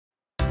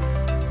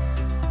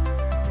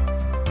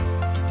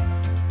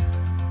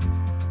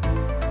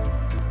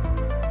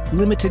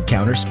limited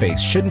counter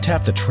space shouldn't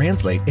have to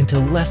translate into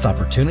less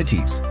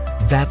opportunities.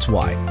 That's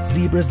why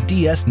Zebra's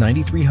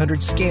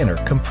DS9300 scanner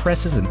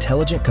compresses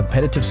intelligent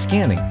competitive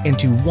scanning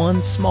into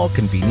one small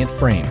convenient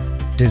frame,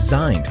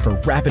 designed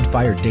for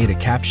rapid-fire data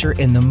capture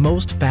in the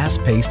most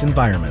fast-paced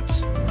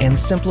environments, and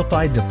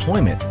simplified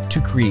deployment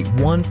to create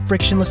one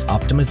frictionless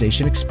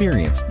optimization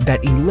experience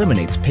that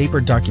eliminates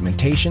paper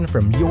documentation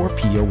from your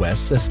POS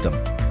system.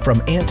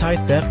 From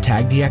anti-theft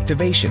tag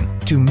deactivation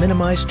to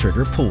minimize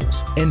trigger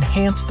pulls,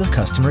 enhance the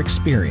customer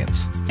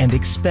experience, and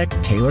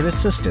expect tailored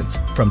assistance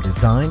from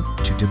design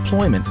to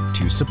deployment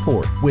to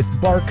support with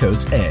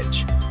Barcodes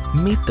Edge.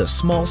 Meet the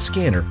small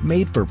scanner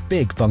made for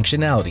big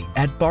functionality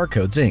at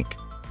Barcodes Inc.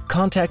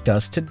 Contact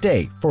us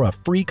today for a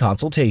free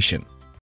consultation.